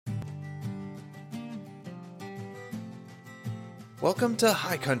Welcome to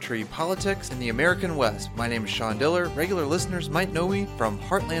High Country, Politics in the American West. My name is Sean Diller. Regular listeners might know me from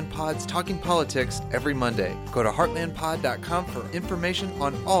Heartland Pod's Talking Politics every Monday. Go to heartlandpod.com for information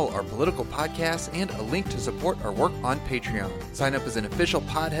on all our political podcasts and a link to support our work on Patreon. Sign up as an official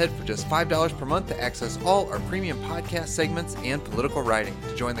podhead for just $5 per month to access all our premium podcast segments and political writing.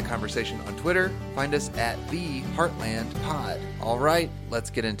 To join the conversation on Twitter, find us at The Heartland Pod. All right, let's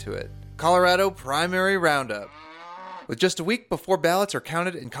get into it. Colorado Primary Roundup. With just a week before ballots are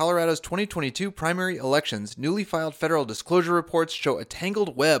counted in Colorado's 2022 primary elections, newly filed federal disclosure reports show a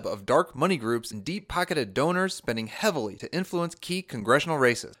tangled web of dark money groups and deep-pocketed donors spending heavily to influence key congressional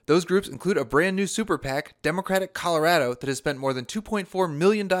races. Those groups include a brand new super PAC, Democratic Colorado, that has spent more than $2.4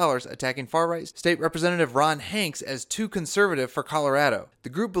 million attacking far-right State Representative Ron Hanks as too conservative for Colorado. The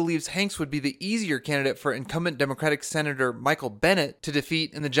group believes Hanks would be the easier candidate for incumbent Democratic Senator Michael Bennet to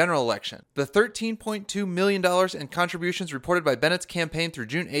defeat in the general election. The $13.2 million in contributions reported by Bennett's campaign through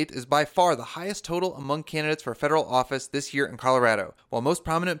June 8th is by far the highest total among candidates for federal office this year in Colorado. While most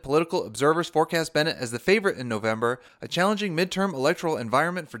prominent political observers forecast Bennett as the favorite in November, a challenging midterm electoral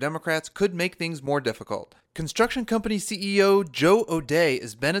environment for Democrats could make things more difficult. Construction company CEO Joe O'Dea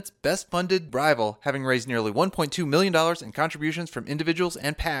is Bennett's best-funded rival, having raised nearly $1.2 million in contributions from individuals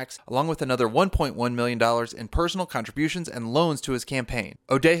and PACs, along with another $1.1 million in personal contributions and loans to his campaign.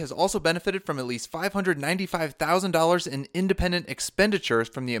 O'Dea has also benefited from at least $595,000 in independent expenditures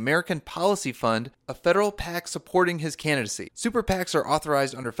from the American Policy Fund, a federal PAC supporting his candidacy. Super PACs are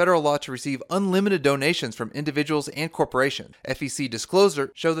authorized under federal law to receive unlimited donations from individuals and corporations. FEC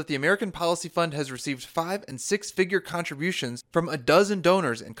disclosure show that the American Policy Fund has received 5- and 6-figure contributions from a dozen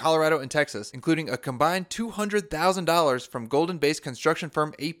donors in Colorado and Texas, including a combined $200,000 from Golden-based construction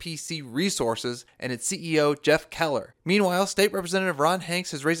firm APC Resources and its CEO Jeff Keller. Meanwhile, State Representative Ron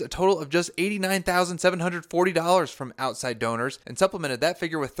Hanks has raised a total of just $89,740 from outside donors and supplemented that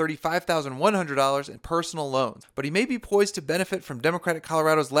figure with $35,100 in personal loans. But he may be poised to benefit from Democratic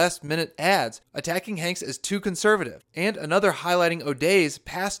Colorado's last-minute ads, attacking Hanks as too conservative, and another highlighting O'Dea's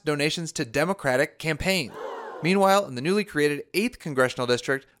past donations to Democratic campaigns. Meanwhile, in the newly created 8th Congressional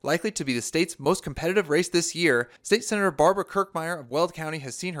District, likely to be the state's most competitive race this year, State Senator Barbara Kirkmeyer of Weld County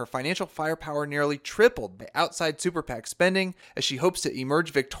has seen her financial firepower nearly tripled by outside super PAC spending as she hopes to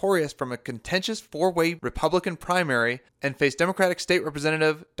emerge victorious from a contentious 4-way Republican primary and face Democratic State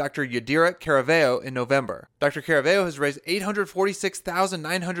Representative Dr. Yadira Caraveo in November. Dr. Caraveo has raised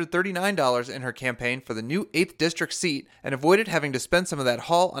 $846,939 in her campaign for the new 8th District seat and avoided having to spend some of that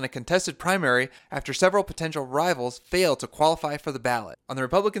haul on a contested primary after several potential rivals fail to qualify for the ballot. On the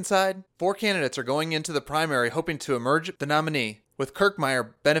Republican side, 4 candidates are going into the primary hoping to emerge the nominee, with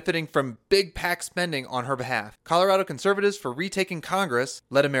Kirkmeyer benefiting from big PAC spending on her behalf. Colorado Conservatives for Retaking Congress,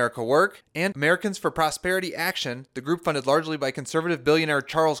 Let America Work, and Americans for Prosperity Action, the group funded largely by conservative billionaire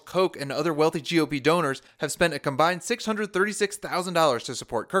Charles Koch and other wealthy GOP donors, have spent a combined $636,000 to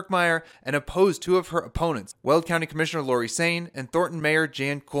support Kirkmeyer and oppose 2 of her opponents, Weld County Commissioner Lori Sain and Thornton Mayor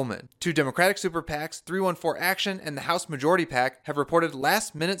Jan Kuhlman. 2 Democratic super PACs, 314 Action and the House Majority PAC, have reported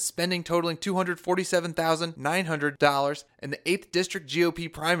last-minute spending totaling $247,900 in the 8th District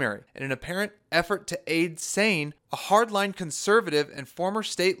GOP primary in an apparent effort to aid Sain, a hardline conservative and former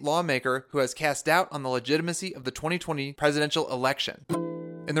state lawmaker who has cast doubt on the legitimacy of the 2020 presidential election.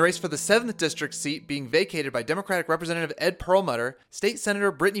 In the race for the 7th District seat being vacated by Democratic Representative Ed Perlmutter, State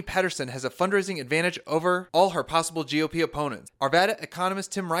Senator Brittany Petterson has a fundraising advantage over all her possible GOP opponents. Arvada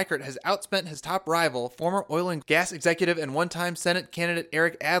economist Tim Reichert has outspent his top rival, former oil and gas executive and one-time Senate candidate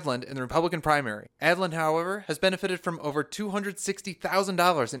Eric Adland in the Republican primary. Adland, however, has benefited from over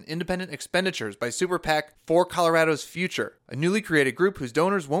 $260,000 in independent expenditures by Super PAC For Colorado's Future, a newly created group whose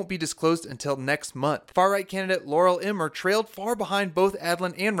donors won't be disclosed until next month. Far-right candidate Laurel Immer trailed far behind both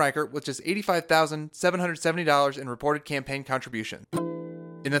Adland and Reichert with just $85,770 in reported campaign contribution.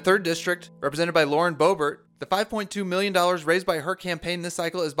 In the 3rd District, represented by Lauren Boebert, the $5.2 million raised by her campaign this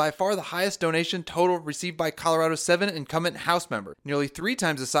cycle is by far the highest donation total received by Colorado's 7 incumbent House members, nearly 3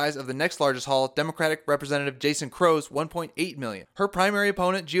 times the size of the next largest haul, Democratic Representative Jason Crow's $1.8 million. Her primary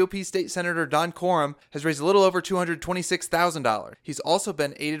opponent, GOP State Senator Don Coram, has raised a little over $226,000. He's also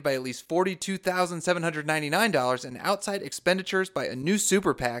been aided by at least $42,799 in outside expenditures by a new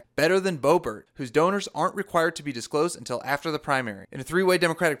super PAC, Better Than Boebert, whose donors aren't required to be disclosed until after the primary. In a 3-way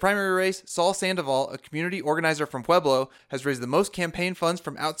Democratic primary race, Saul Sandoval, a community organizer from Pueblo, has raised the most campaign funds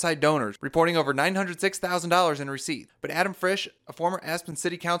from outside donors, reporting over $906,000 in receipts. But Adam Frisch, a former Aspen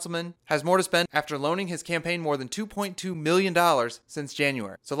city councilman, has more to spend after loaning his campaign more than $2.2 million since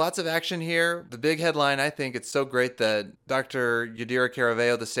January. So lots of action here. The big headline, I think it's so great that Dr. Yadira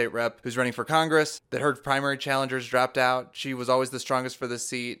Caraveo, the state rep who's running for Congress, that her primary challengers dropped out. She was always the strongest for this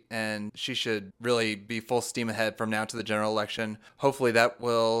seat, and she should really be full steam ahead from now to the general election. Hopefully that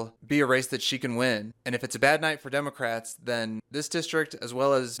will be a race that she can win. And if it's a bad night for Democrats, then this district, as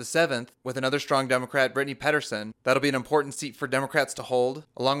well as the 7th, with another strong Democrat, Brittany Pedersen, that'll be an important seat for Democrats to hold,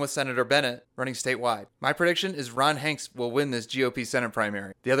 along with Senator Bennett running statewide. My prediction is Ron Hanks will win this GOP Senate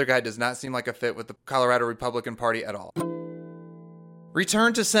primary. The other guy does not seem like a fit with the Colorado Republican Party at all.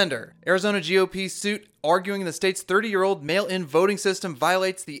 Return to sender. Arizona GOP suit arguing the state's 30-year-old mail-in voting system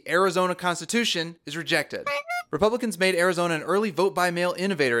violates the Arizona Constitution is rejected. Republicans made Arizona an early vote-by-mail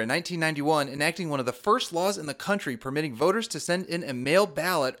innovator in 1991, enacting one of the first laws in the country permitting voters to send in a mail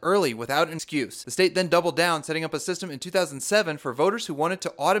ballot early without an excuse. The state then doubled down, setting up a system in 2007 for voters who wanted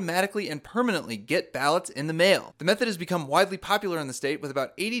to automatically and permanently get ballots in the mail. The method has become widely popular in the state, with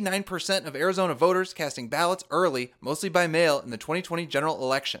about 89% of Arizona voters casting ballots early, mostly by mail, in the 2020 general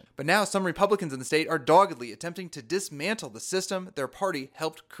election. But now some Republicans in the state are doggedly attempting to dismantle the system their party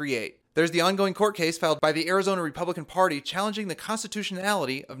helped create. There's the ongoing court case filed by the Arizona Republican Party challenging the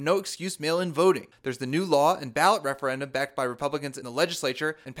constitutionality of no-excuse mail-in voting. There's the new law and ballot referendum backed by Republicans in the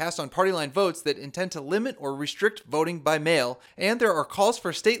legislature and passed on party-line votes that intend to limit or restrict voting by mail. And there are calls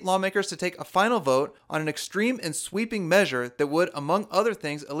for state lawmakers to take a final vote on an extreme and sweeping measure that would, among other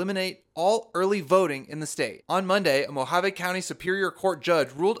things, eliminate all early voting in the state. On Monday, a Mojave County Superior Court judge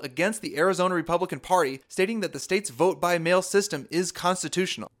ruled against the Arizona Republican Party, stating that the state's vote-by-mail system is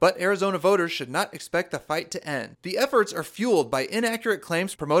constitutional. But Arizona voters should not expect the fight to end. The efforts are fueled by inaccurate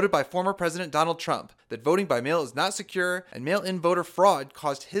claims promoted by former President Donald Trump that voting by mail is not secure and mail-in voter fraud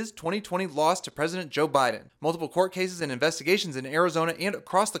caused his 2020 loss to President Joe Biden. Multiple court cases and investigations in Arizona and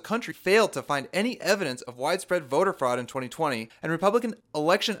across the country failed to find any evidence of widespread voter fraud in 2020, and Republican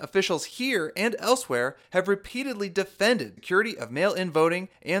election officials here and elsewhere have repeatedly defended the security of mail-in voting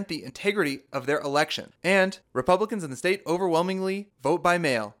and the integrity of their election. And Republicans in the state overwhelmingly vote by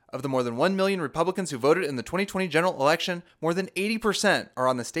mail. Of the more than 1 million Republicans who voted in the 2020 general election, more than 80% are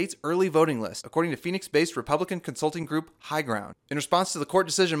on the state's early voting list, according to Phoenix-based Republican consulting group High Ground. In response to the court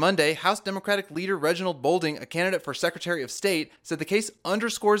decision Monday, House Democratic leader Reginald Boulding, a candidate for Secretary of State, said the case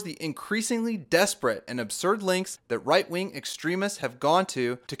underscores the increasingly desperate and absurd lengths that right-wing extremists have gone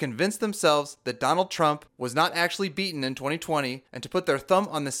to convince themselves that Donald Trump was not actually beaten in 2020 and to put their thumb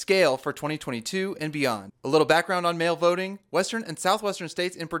on the scale for 2022 and beyond. A little background on mail voting. Western and southwestern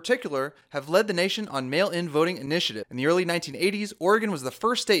states in particular have led the nation on mail-in voting initiative. In the early 1980s, Oregon was the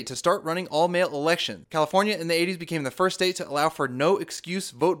first state to start running all-mail elections. California in the 80s became the first state to allow for no-excuse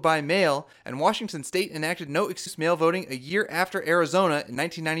vote by mail, and Washington state enacted no-excuse mail voting a year after Arizona in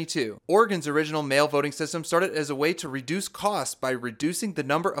 1992. Oregon's original mail voting system started as a way to reduce costs by reducing the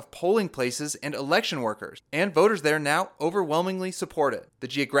number of polling places and election workers, and voters there now overwhelmingly support it. The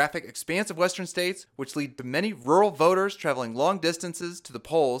geographic expanse of western states, which lead to many rural voters traveling long distances to the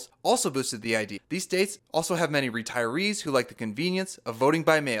polls, also boosted the idea. These states also have many retirees who like the convenience of voting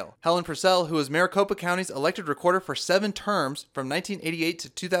by mail. Helen Purcell, who was Maricopa County's elected recorder for 7 terms from 1988 to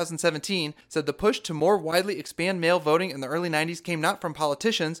 2017, said the push to more widely expand mail voting in the early 90s came not from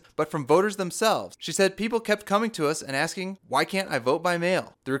politicians, but from voters themselves. She said people kept coming to us and asking, "Why can't I vote by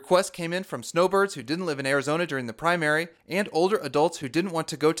mail?" The request came in from snowbirds who didn't live in Arizona during the primary and older adults who didn't want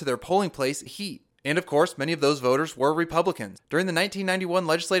to go to their polling place heat. And of course, many of those voters were Republicans. During the 1991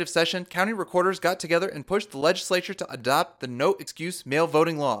 legislative session, county recorders got together and pushed the legislature to adopt the no-excuse mail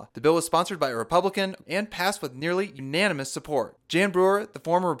voting law. The bill was sponsored by a Republican and passed with nearly unanimous support. Jan Brewer, the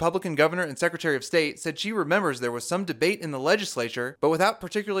former Republican governor and Secretary of State, said she remembers there was some debate in the legislature, but without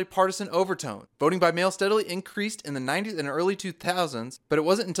particularly partisan overtone. Voting by mail steadily increased in the 90s and early 2000s, but it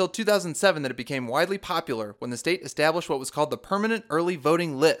wasn't until 2007 that it became widely popular when the state established what was called the Permanent Early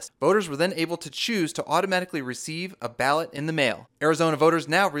Voting List. Voters were then able to choose to automatically receive a ballot in the mail. Arizona voters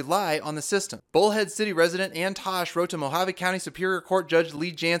now rely on the system. Bullhead City resident Ann Tosh wrote to Mojave County Superior Court Judge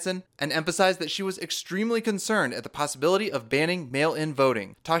Lee Jansen and emphasized that she was extremely concerned at the possibility of banning mail-in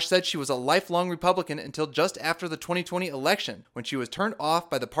voting. Tosh said she was a lifelong Republican until just after the 2020 election, when she was turned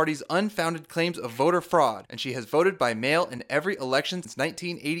off by the party's unfounded claims of voter fraud, and she has voted by mail in every election since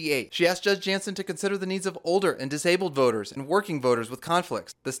 1988. She asked Judge Jansen to consider the needs of older and disabled voters and working voters with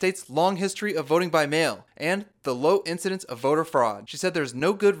conflicts, the state's long history of voting by mail, and the low incidence of voter fraud. She said there's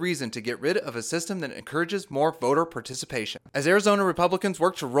no good reason to get rid of a system that encourages more voter participation. As Arizona Republicans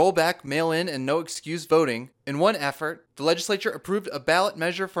work to roll back mail-in and no-excuse voting, in one effort, the legislature approved a ballot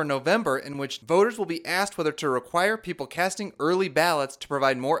measure for November in which voters will be asked whether to require people casting early ballots to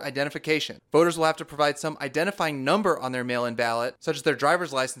provide more identification. Voters will have to provide some identifying number on their mail-in ballot, such as their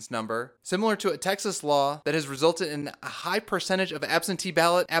driver's license number, similar to a Texas law that has resulted in a high percentage of absentee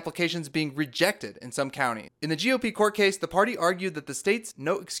ballot applications being rejected in some counties. In the GOP court case, the party argued that the state's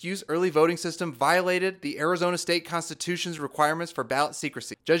no-excuse early voting system violated the Arizona state constitution's requirements for ballot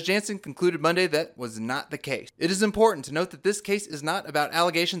secrecy. Judge Jansen concluded Monday that was not the case. It is important to note that this case is not about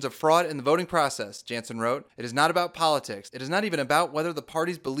allegations of fraud in the voting process, Jansen wrote. It is not about politics. It is not even about whether the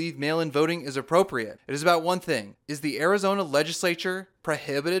parties believe mail-in voting is appropriate. It is about one thing. Is the Arizona legislature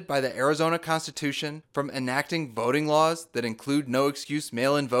prohibited by the Arizona Constitution from enacting voting laws that include no-excuse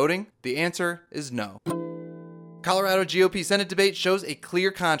mail-in voting? The answer is no. Colorado GOP Senate debate shows a clear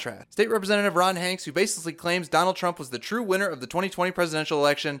contrast. State Representative Ron Hanks, who basically claims Donald Trump was the true winner of the 2020 presidential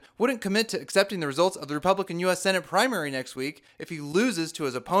election, wouldn't commit to accepting the results of the Republican U.S. Senate primary next week if he loses to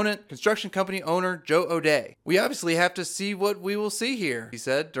his opponent, construction company owner Joe O'Dea. "We obviously have to see what we will see here," he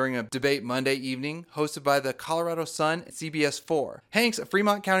said during a debate Monday evening hosted by the Colorado Sun and CBS 4. Hanks, a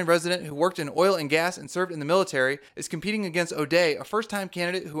Fremont County resident who worked in oil and gas and served in the military, is competing against O'Dea, a first-time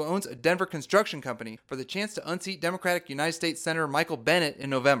candidate who owns a Denver construction company, for the chance to unseat Democratic United States Senator Michael Bennet in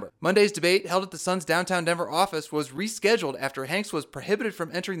November. Monday's debate, held at the Sun's downtown Denver office, was rescheduled after Hanks was prohibited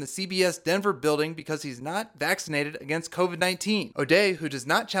from entering the CBS Denver building because he's not vaccinated against COVID-19. O'Dea, who does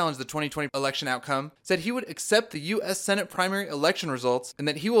not challenge the 2020 election outcome, said he would accept the U.S. Senate primary election results and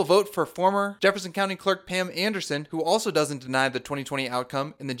that he will vote for former Jefferson County Clerk Pam Anderson, who also doesn't deny the 2020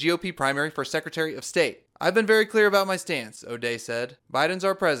 outcome, in the GOP primary for Secretary of State. "I've been very clear about my stance," O'Dea said. "Biden's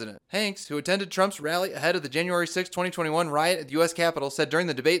our president." Hanks, who attended Trump's rally ahead of the January 6, 2021 riot at the U.S. Capitol, said during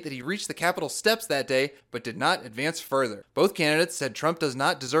the debate that he reached the Capitol steps that day, but did not advance further. Both candidates said Trump does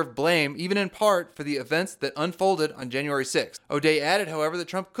not deserve blame, even in part, for the events that unfolded on January 6. O'Dea added, however, that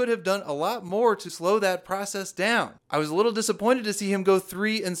Trump could have done a lot more to slow that process down. "I was a little disappointed to see him go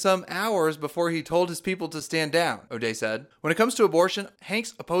 3 and some hours before he told his people to stand down," O'Dea said. When it comes to abortion,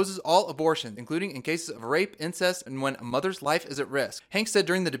 Hanks opposes all abortions, including in cases of rape, incest, and when a mother's life is at risk. Hanks said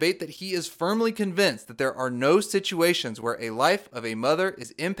during the debate that he is firmly convinced that there are no situations where a life of a mother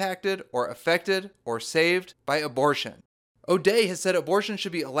is impacted or affected or saved by abortion. O'Dea has said abortion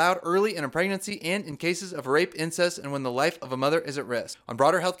should be allowed early in a pregnancy and in cases of rape, incest, and when the life of a mother is at risk. On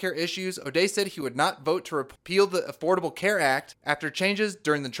broader healthcare issues, O'Dea said he would not vote to repeal the Affordable Care Act after changes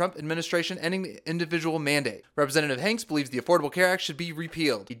during the Trump administration ending the individual mandate. Representative Hanks believes the Affordable Care Act should be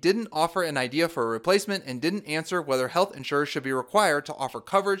repealed. He didn't offer an idea for a replacement and didn't answer whether health insurers should be required to offer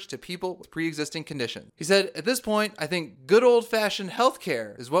coverage to people with pre-existing conditions. He said, "At this point, I think good old-fashioned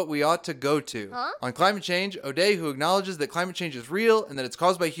healthcare is what we ought to go to." On climate change, O'Dea, who acknowledges that climate change is real and that it's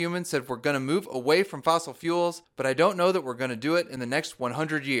caused by humans, said we're going to move away from fossil fuels, but I don't know that we're going to do it in the next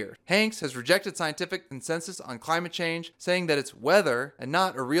 100 years. Hanks has rejected scientific consensus on climate change, saying that it's weather and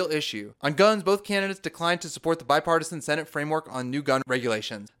not a real issue. On guns, both candidates declined to support the bipartisan Senate framework on new gun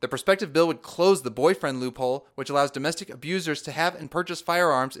regulations. The prospective bill would close the boyfriend loophole, which allows domestic abusers to have and purchase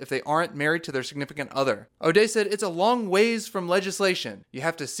firearms if they aren't married to their significant other. O'Dea said it's a long ways from legislation. You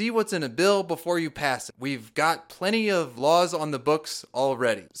have to see what's in a bill before you pass it. We've got plenty of laws on the books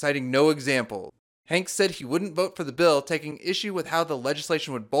already, citing no example. Hanks said he wouldn't vote for the bill, taking issue with how the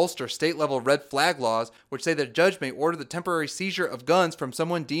legislation would bolster state-level red flag laws, which say that a judge may order the temporary seizure of guns from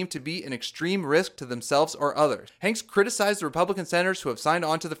someone deemed to be an extreme risk to themselves or others. Hanks criticized the Republican senators who have signed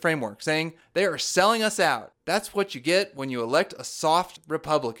on to the framework, saying, "They are selling us out. That's what you get when you elect a soft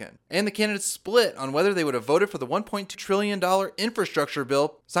Republican." And the candidates split on whether they would have voted for the $1.2 trillion infrastructure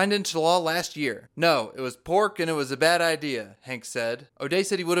bill signed into law last year. "No, it was pork and it was a bad idea," Hanks said. O'Dea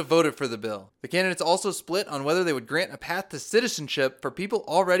said he would have voted for the bill. The candidates also split on whether they would grant a path to citizenship for people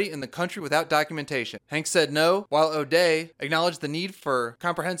already in the country without documentation. Hanks said no, while O'Dea acknowledged the need for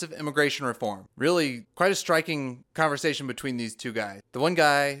comprehensive immigration reform. Really, quite a striking conversation between these two guys. The one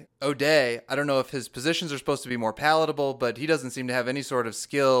guy, O'Dea, I don't know if his positions are supposed to be more palatable, but he doesn't seem to have any sort of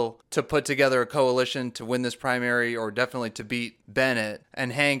skill to put together a coalition to win this primary or definitely to beat Bennett.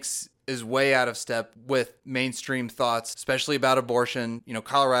 And Hanks is way out of step with mainstream thoughts, especially about abortion.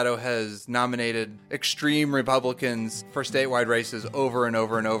 Colorado has nominated extreme Republicans for statewide races over and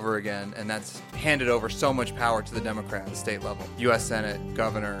over and over again, and that's handed over so much power to the Democrats at the state level. U.S. Senate,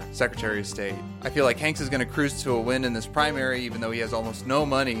 governor, Secretary of State. I feel like Hanks is going to cruise to a win in this primary, even though he has almost no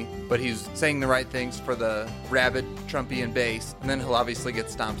money, but he's saying the right things for the rabid Trumpian base, and then he'll obviously get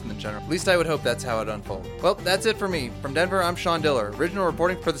stomped in the general. At least I would hope that's how it unfolds. Well, that's it for me. From Denver, I'm Sean Diller. Original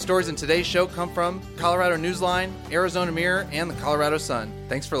reporting for the stories in today's show come from Colorado Newsline, Arizona Mirror, and the Colorado Sun.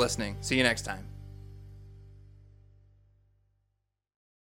 Thanks for listening. See you next time.